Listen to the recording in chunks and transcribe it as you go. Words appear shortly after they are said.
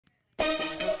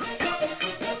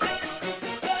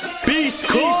East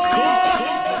Coast.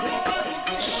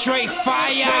 Straight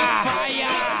fire.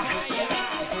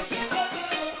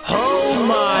 Oh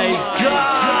my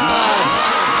God.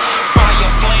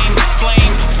 Fire flame,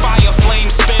 flame, fire flame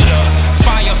spitter.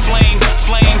 Fire flame,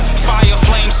 flame, fire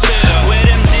flame spitter. Where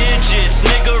them digits,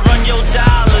 nigga, run your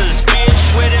dollars,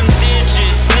 bitch. Where them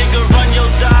digits, nigga, run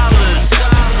your dollars.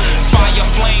 Fire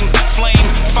flame, flame,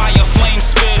 fire flame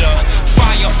spitter.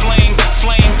 Fire flame,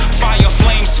 flame, fire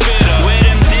flame spitter. Where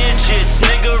them digits,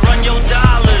 nigga, run your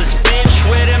dollars, bitch.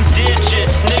 Where them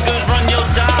digits, niggas run your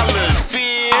dollars,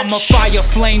 bitch. I'm a fire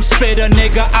flame spitter,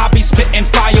 nigga. I be spitting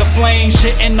fire flames,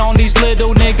 shitting on these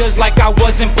little niggas like I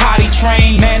wasn't potty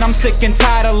trained. Man, I'm sick and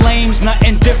tired of lames,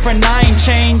 nothing different, I ain't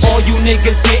changed. All you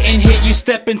niggas getting hit, you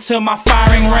step into my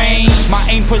firing range. My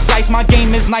aim precise, my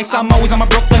game is nice, I'm always on my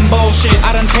Brooklyn bullshit.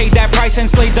 I done paid that price and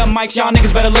slayed the mics, y'all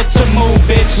niggas better look to move,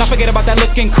 bitch. Now forget about that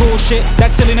looking cool shit,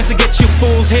 that silliness to get you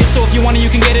fools hit. So if you want it, you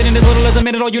can get it in as little as a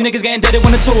minute. All you niggas getting deaded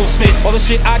when the tools spit. All the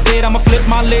shit I did, I'ma flip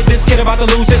my lid. This kid about to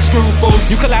lose his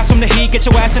scruples. You collapse from the heat, get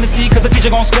your ass in the seat, cause the teacher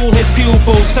gon' school his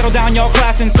pupils. Settle down, y'all,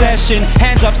 class in session.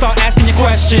 Hands up, start asking your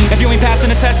questions. If you ain't passing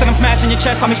the test, then I'm smashing your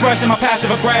chest. I'm expressing my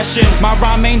passive aggression. My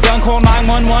rhyme ain't done, call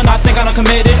 911. I think I done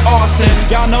committed arson.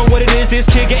 Y'all know what it is, this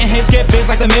kid getting his, get biz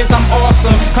like the Miz. I'm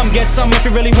awesome. Come get some if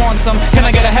you really want some. Can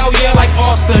I get a hell yeah like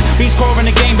Austin? Beast core in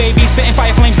the game, baby, spitting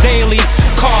fire flames daily.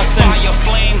 Carson. Fire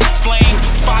flame, flame,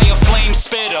 fire flame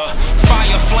spitter.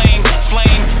 Fire flame,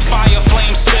 flame, fire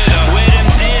flame spitter. Where them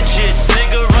digits,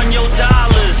 nigga, run your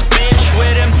dollars, bitch.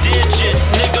 Where them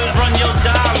digits, niggas run your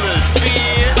dollars,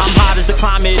 bitch. I'm hot as the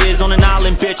climate is on an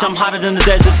island, bitch. I'm hotter than the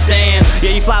desert sand.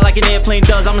 Yeah, you fly like an airplane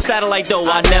does. I'm a satellite though,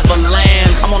 I never land.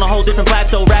 I'm on a whole different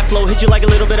plateau. Rap flow hit you like a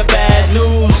little bit of bad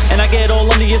news, and I get all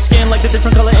under your skin like the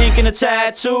different color ink in a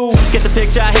tattoo. Get the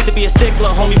picture, I hate to be a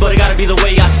stickler, homie, but it gotta be the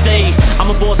way I say.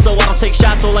 I'm a boss, so I don't take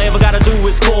shots. All I ever gotta do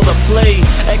is call the play.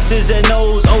 X's and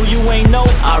O's, oh you ain't know,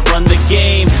 I run the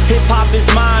game. Hip hop is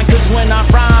mine, cause when I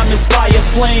rhyme it's fire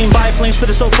flame. Fire flame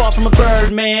spitter so far from a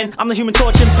bird, man. I'm the Human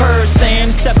Torch in person,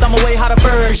 except I'm a way hotter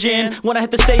version. When I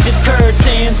hit the stage it's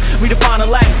curtains. Redefine a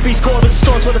lack, beast core is the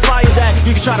source where the fire's at.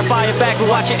 You can try to fire back, but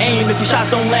watch your aim. If your shots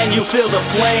don't land, you feel the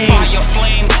flame. Fire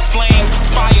flame, flame,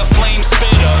 fire flame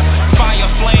spitter. Fire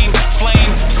flame,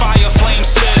 flame, fire flame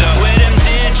spitter. Where them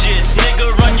digits,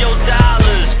 nigga, run your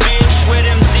dollars, bitch. Where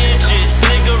them digits,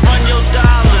 nigga, run your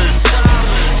dollars.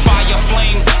 Fire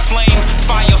flame, flame,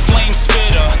 fire flame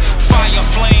spitter. Fire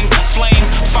flame, flame,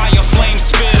 fire flame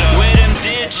spitter. Where them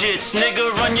digits, nigga,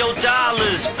 run your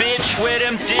dollars, bitch. Where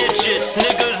them digits,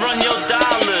 niggas run your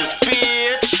dollars.